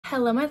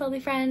Hello my lovely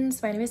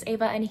friends, my name is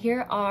Ava and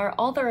here are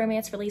all the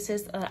romance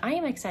releases that I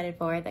am excited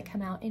for that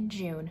come out in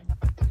June.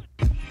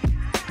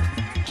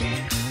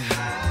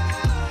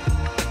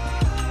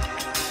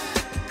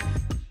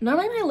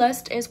 Normally my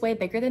list is way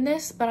bigger than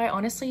this, but I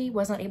honestly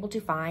wasn't able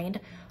to find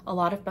a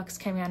lot of books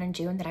coming out in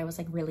June that I was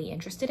like really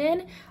interested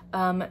in.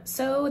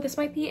 So this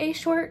might be a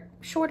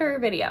shorter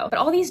video, but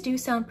all these do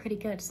sound pretty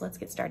good. So let's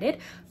get started.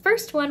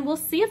 First one, we'll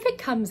see if it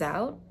comes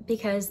out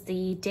because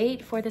the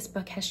date for this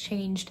book has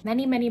changed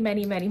many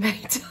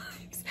times.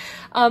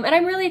 And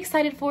I'm really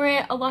excited for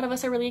it. A lot of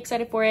us are really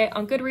excited for it.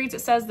 On Goodreads,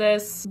 it says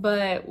this,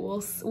 but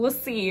we'll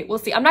see.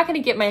 I'm not gonna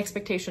get my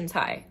expectations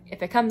high.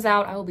 If it comes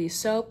out, I will be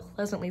so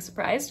pleasantly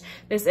surprised.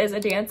 This is A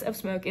Dance of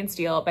Smoke and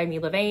Steel by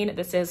Mila Vane.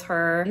 This is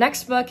her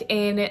next book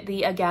in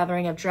the A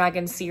Gathering of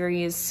Dragons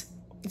series.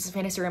 It's a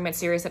fantasy romance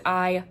series that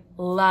I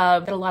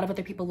love, that a lot of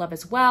other people love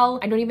as well.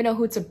 I don't even know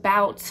who it's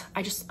about.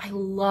 I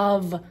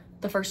love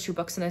the first two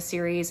books in this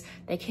series.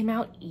 They came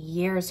out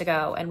years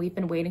ago and we've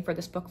been waiting for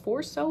this book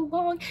for so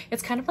long.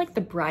 It's kind of like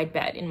The Bride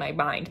Bed in my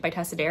mind by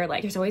Tessa Dare.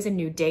 Like there's always a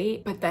new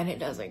date, but then it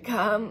doesn't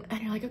come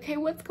and you're like, okay,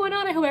 what's going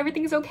on? I hope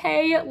everything's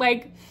okay.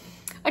 Like,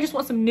 I just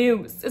want some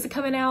news. Is it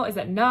coming out? Is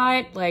it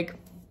not? Like,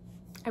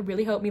 I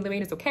really hope Mila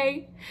Vane is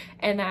okay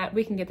and that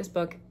we can get this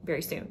book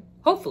very soon.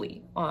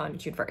 Hopefully on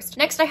June 1st.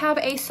 Next, I have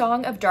A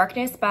Song of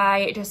Darkness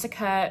by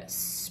Jessica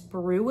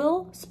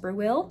Spruill.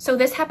 So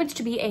this happens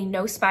to be a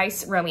no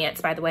spice romance,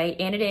 by the way,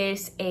 and it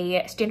is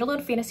a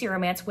standalone fantasy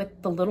romance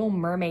with The Little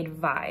Mermaid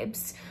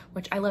vibes,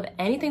 which I love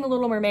anything The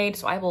Little Mermaid,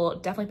 so I will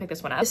definitely pick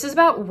this one up. This is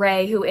about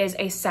Rey, who is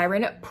a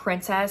siren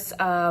princess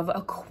of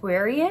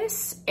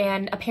Aquarius,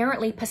 and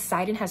apparently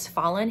Poseidon has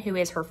fallen, who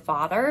is her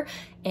father,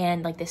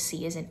 and like the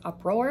sea is in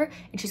uproar,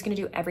 and she's gonna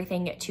do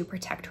everything to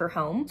protect her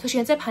home. So she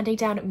ends up hunting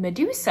down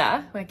Medusa,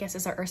 who I guess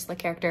is our Ursula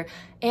character,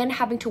 and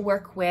having to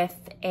work with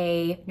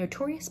a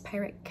notorious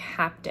pirate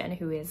captain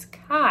who is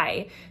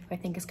Kai, who I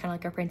think is kind of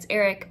like our Prince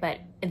Eric, but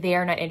they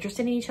are not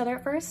interested in each other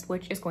at first,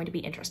 which is going to be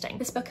interesting.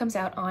 This book comes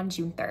out on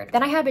June 3rd.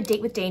 Then I have A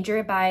Date with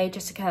Danger by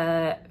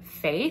Jessica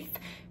Faith.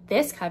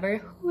 This cover,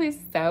 who is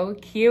so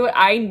cute.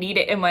 I need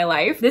it in my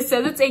life. This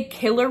says it's a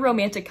killer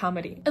romantic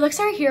comedy. It looks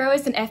our hero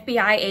is an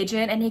FBI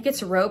agent and he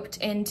gets roped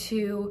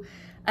into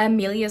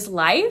Amelia's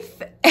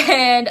life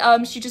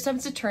and she just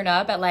happens to turn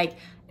up at like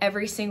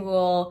every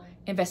single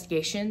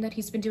investigation that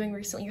he's been doing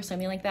recently or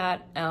something like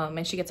that,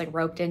 and she gets like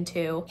roped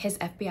into his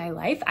FBI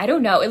life. I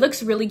don't know, it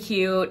looks really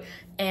cute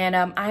and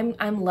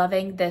I'm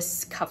loving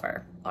this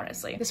cover,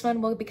 honestly. This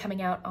one will be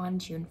coming out on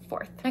June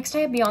 4th. Next I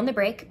have Beyond the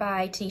Break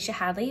by Tanisha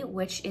Hadley,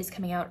 which is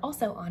coming out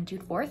also on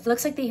June 4th. It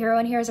looks like the hero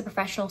in here is a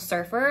professional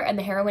surfer and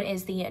the heroine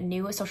is the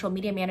new social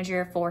media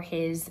manager for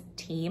his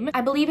team.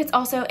 I believe it's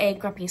also a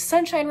Grumpy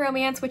Sunshine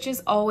romance, which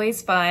is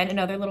always fun,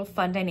 another little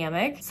fun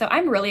dynamic. So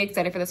I'm really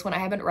excited for this one. I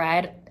haven't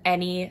read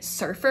any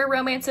surfer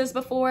romances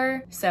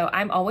before, so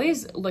I'm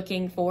always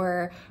looking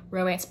for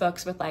romance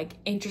books with like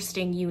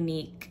interesting,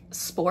 unique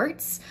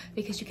sports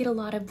because you get a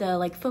lot of the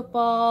like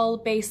football,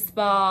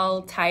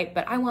 baseball type,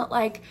 but I want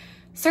like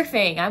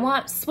surfing, I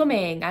want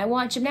swimming, I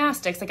want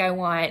gymnastics, like I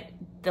want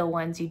the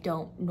ones you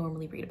don't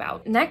normally read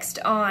about. Next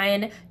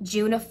on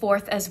June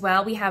 4th as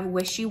well, we have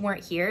Wish You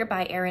Weren't Here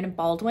by Erin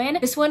Baldwin.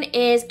 This one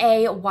is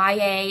a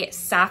YA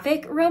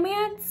sapphic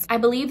romance. I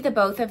believe the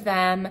both of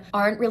them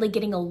aren't really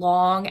getting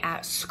along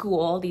at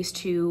school, these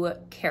two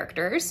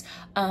characters,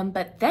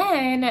 but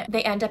then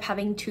they end up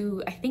having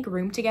to, I think,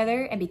 room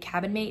together and be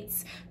cabin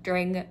mates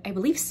during, I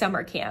believe,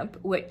 summer camp,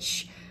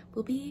 which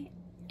will be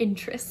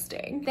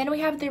interesting. Then we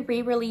have the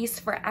re-release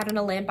for Out on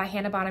a Limb by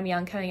Hannah Bonham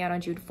Young coming out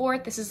on June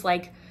 4th. This is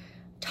like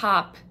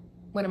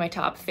one of my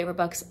top favorite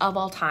books of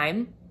all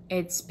time.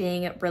 It's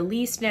being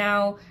released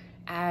now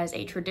as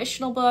a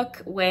traditional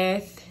book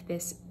with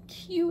this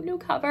cute new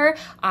cover.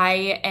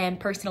 I am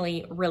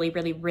personally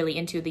really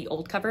into the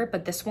old cover,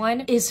 but this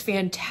one is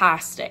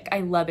fantastic. I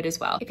love it as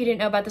well. If you didn't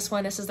know about this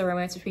one, this is the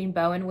romance between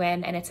Bo and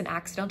Win, and it's an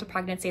accidental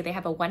pregnancy. They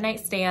have a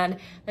one-night stand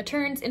that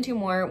turns into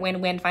more when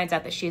Win finds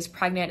out that she is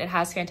pregnant. It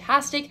has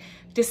fantastic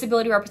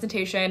disability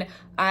representation.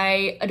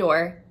 I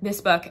adore this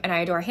book and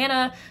I adore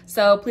Hannah,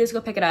 so please go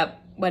pick it up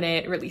when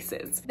it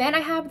releases. Then I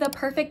have The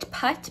Perfect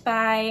Putt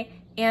by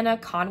Anna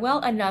Conwell,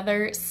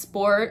 another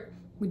sport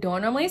we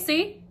don't normally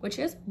see, which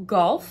is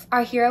golf.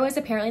 Our hero is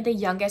apparently the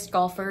youngest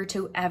golfer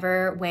to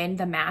ever win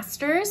the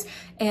Masters,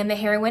 and the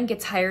heroine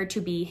gets hired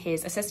to be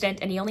his assistant,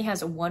 and he only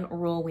has one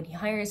rule when he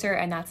hires her,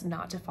 and that's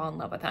not to fall in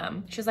love with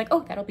him. She's like, oh,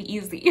 that'll be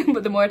easy.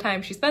 But the more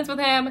time she spends with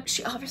him,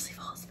 she obviously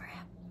falls for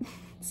him.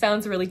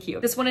 Sounds really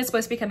cute. This one is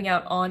supposed to be coming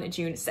out on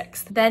June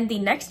 6th. Then the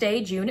next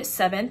day, June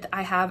 7th,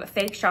 I have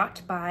Fake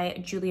Shot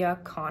by Julia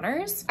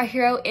Connors. Our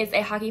hero is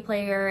a hockey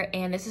player,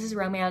 and this is his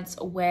romance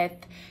with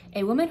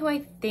a woman who I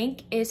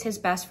think is his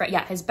best friend.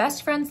 Yeah, his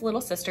best friend's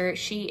little sister.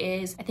 She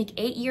is, I think,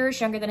 8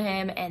 years younger than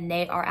him, and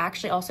they are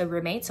actually also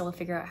roommates, so we'll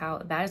figure out how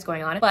that is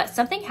going on. But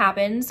something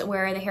happens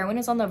where the heroine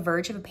is on the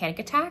verge of a panic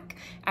attack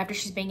after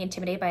she's being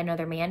intimidated by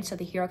another man, so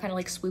the hero kind of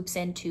like swoops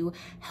in to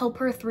help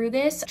her through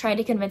this, trying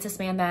to convince this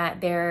man that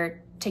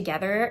they're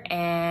together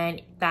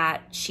and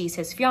that she's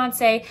his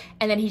fiance,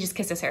 and then he just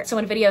kisses her.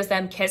 Someone videos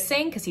them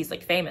kissing because he's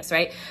like famous,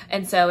 right?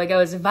 And so it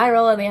goes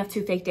viral and they have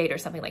to fake date or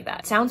something like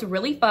that. Sounds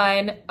really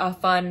fun, a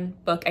fun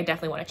book I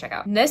definitely want to check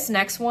out. And this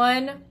next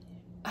one,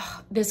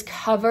 this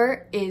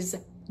cover is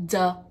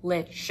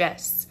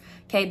delicious.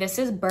 Okay, this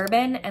is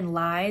Bourbon and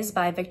Lies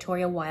by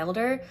Victoria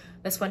Wilder.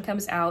 This one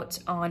comes out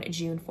on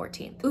June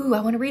 14th. Ooh,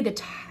 I want to read the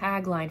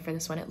tagline for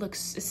this one. It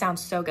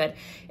sounds so good.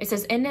 It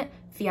says, in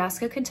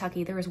Fiasco,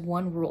 Kentucky, there is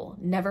one rule: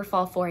 never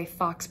fall for a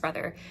fox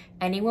brother.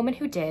 Any woman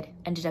who did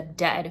ended up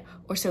dead,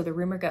 or so the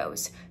rumor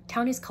goes.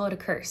 Townies call it a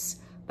curse,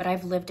 but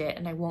I've lived it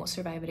and I won't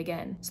survive it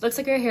again. So it looks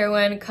like our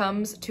heroine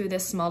comes to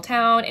this small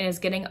town and is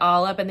getting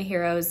all up in the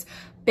hero's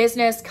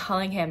business,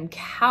 calling him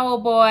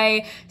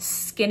cowboy,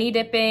 skinny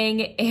dipping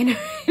in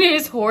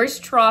his horse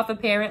trough,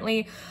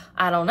 apparently.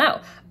 I don't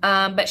know.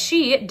 But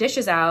she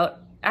dishes out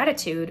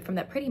attitude from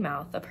that pretty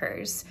mouth of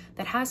hers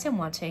that has him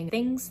wanting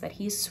things that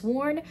he's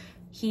sworn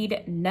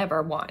he'd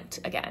never want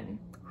again.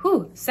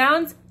 Whew,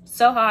 sounds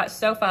so hot,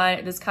 so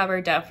fun. This cover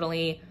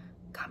definitely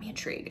got me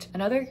intrigued.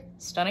 Another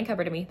stunning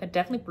cover to me that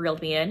definitely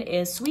reeled me in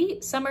is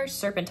Sweet Summer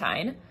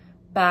Serpentine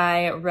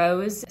by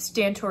Rose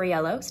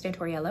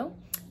Stantoriello.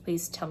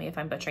 Please tell me if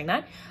I'm butchering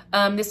that.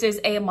 This is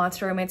a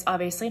monster romance,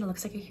 obviously, and it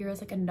looks like a hero is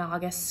like a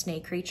Naga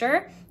snake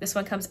creature. This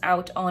one comes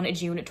out on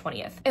June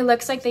 20th. It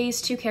looks like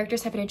these two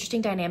characters have an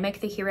interesting dynamic.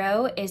 The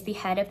hero is the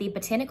head of the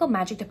botanical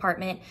magic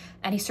department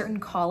at a certain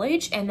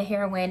college, and the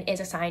heroine is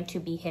assigned to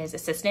be his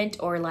assistant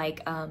or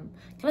like kind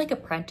of like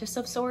apprentice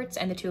of sorts,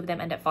 and the two of them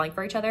end up falling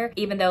for each other,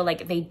 even though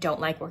like they don't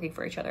like working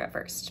for each other at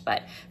first.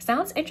 But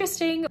sounds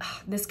interesting.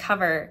 This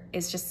cover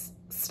is just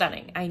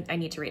stunning. I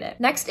need to read it.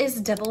 Next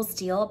is Devil's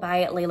Deal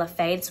by Layla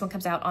Faye. This one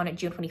comes out on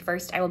June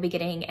 21st. I will be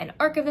getting an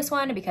arc of this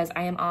one because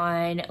I am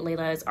on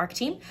Layla's arc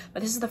team,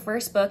 but this is the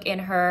first book in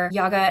her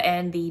Yaga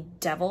and the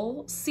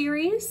Devil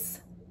series,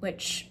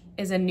 which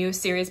is a new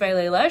series by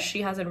Layla.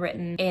 She hasn't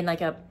written in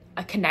like a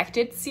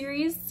connected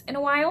series in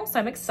a while, so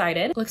I'm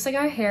excited. Looks like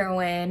our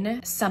heroine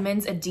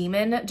summons a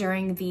demon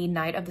during the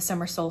night of the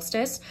summer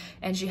solstice,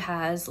 and she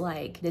has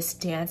like this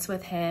dance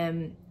with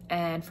him,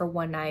 and for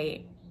one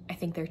night I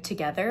think they're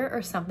together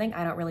or something.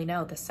 I don't really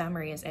know. The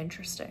summary is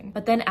interesting.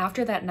 But then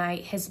after that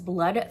night, his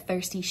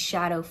bloodthirsty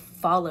shadow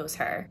follows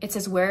her. It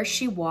says, where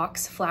she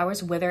walks,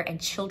 flowers wither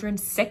and children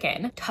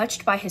sicken,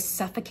 touched by his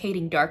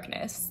suffocating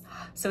darkness.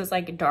 So it's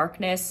like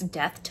darkness,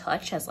 death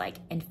touch has like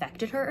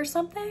infected her or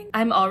something.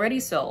 I'm already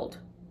sold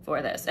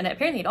for this, and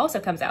apparently it also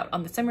comes out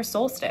on the summer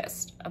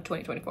solstice of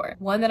 2024.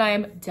 One that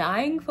I'm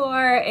dying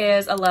for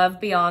is A Love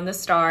Beyond the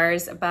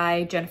Stars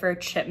by Jennifer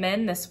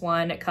Chipman. This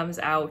one comes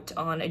out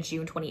on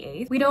June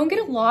 28th. We don't get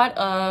a lot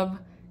of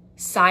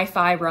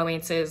sci-fi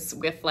romances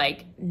with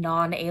like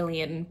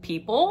non-alien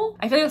people.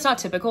 I feel like that's not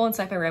typical in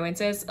sci-fi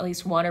romances. At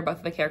least one or both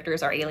of the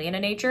characters are alien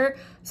in nature.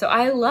 So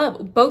I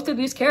love both of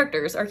these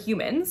characters are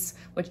humans,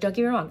 which don't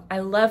get me wrong, I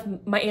love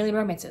my alien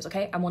romances,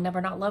 okay? I will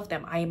never not love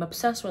them. I am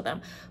obsessed with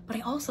them, but I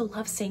also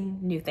love seeing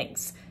new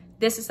things.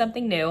 This is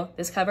something new.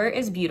 This cover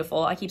is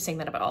beautiful. I keep saying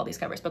that about all these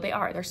covers, but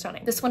they're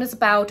stunning. This one is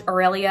about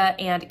Aurelia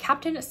and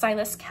Captain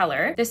Silas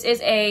Keller. This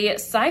is a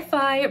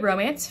sci-fi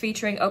romance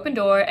featuring open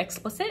door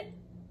explicit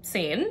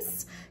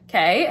scenes.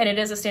 Okay, and it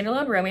is a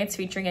standalone romance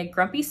featuring a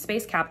grumpy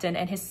space captain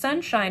and his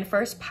sunshine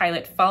first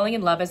pilot falling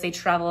in love as they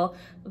travel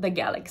the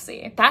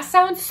galaxy. That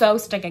sounds so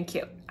stinking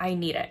cute. I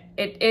need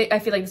it. I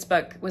feel like this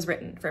book was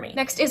written for me.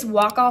 Next is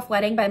Walk Off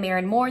Wedding by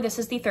Maren Moore. This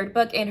is the third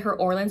book in her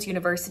Orleans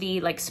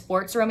University like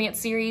sports romance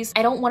series.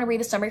 I don't want to read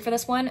the summary for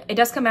this one. It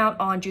does come out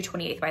on June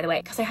 28th, by the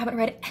way, because I haven't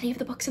read any of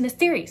the books in this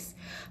series,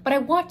 but I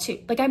want to.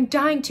 Like, I'm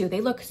dying to.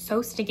 They look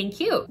so stinking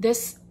cute.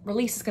 This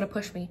release is going to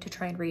push me to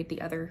try and read the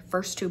other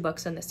first two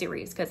books in the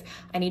series because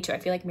I need to. I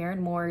feel like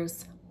Maren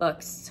Moore's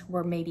books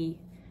were maybe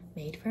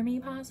made for me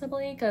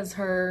possibly because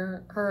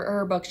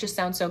her books just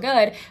sound so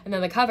good, and then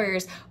the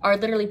covers are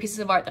literally pieces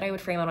of art that I would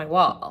frame on my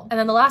wall. And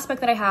then the last book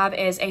that I have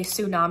is A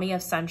Tsunami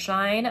of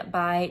Sunshine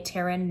by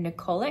Taryn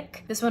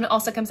Nikolic. This one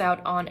also comes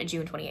out on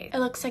June 28th. It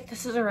looks like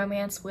this is a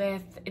romance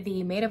with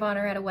the maid of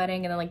honor at a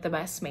wedding and then like the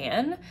best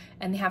man,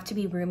 and they have to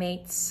be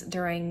roommates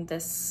during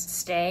this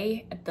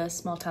stay at the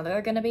small town that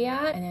they're gonna be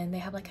at, and then they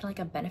have like kind of like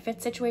a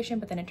benefit situation,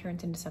 but then it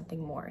turns into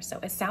something more. So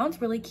it sounds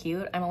really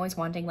cute. I'm always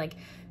wanting like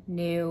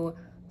new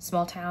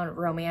small town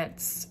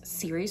romance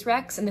series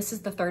recs, and this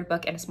is the third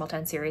book in a small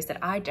town series that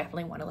I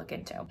definitely want to look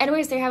into.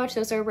 Anyways, there you have it.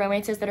 Those are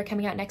romances that are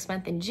coming out next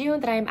month in June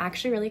that I am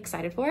actually really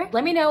excited for.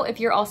 Let me know if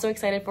you're also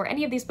excited for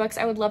any of these books.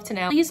 I would love to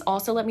know. Please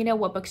also let me know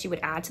what books you would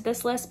add to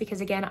this list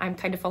because again, I'm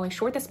kind of falling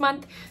short this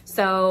month.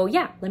 So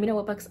yeah, let me know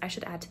what books I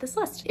should add to this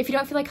list. If you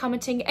don't feel like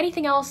commenting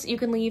anything else, you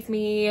can leave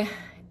me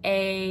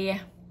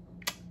a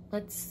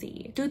let's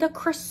see. Do the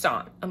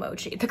croissant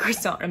emoji. The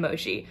croissant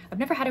emoji. I've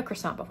never had a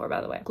croissant before,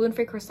 by the way.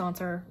 Gluten-free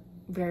croissants are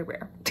very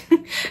rare.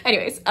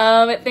 Anyways,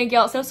 thank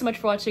y'all so much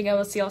for watching. I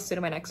will see y'all soon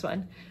in my next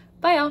one.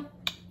 Bye, y'all.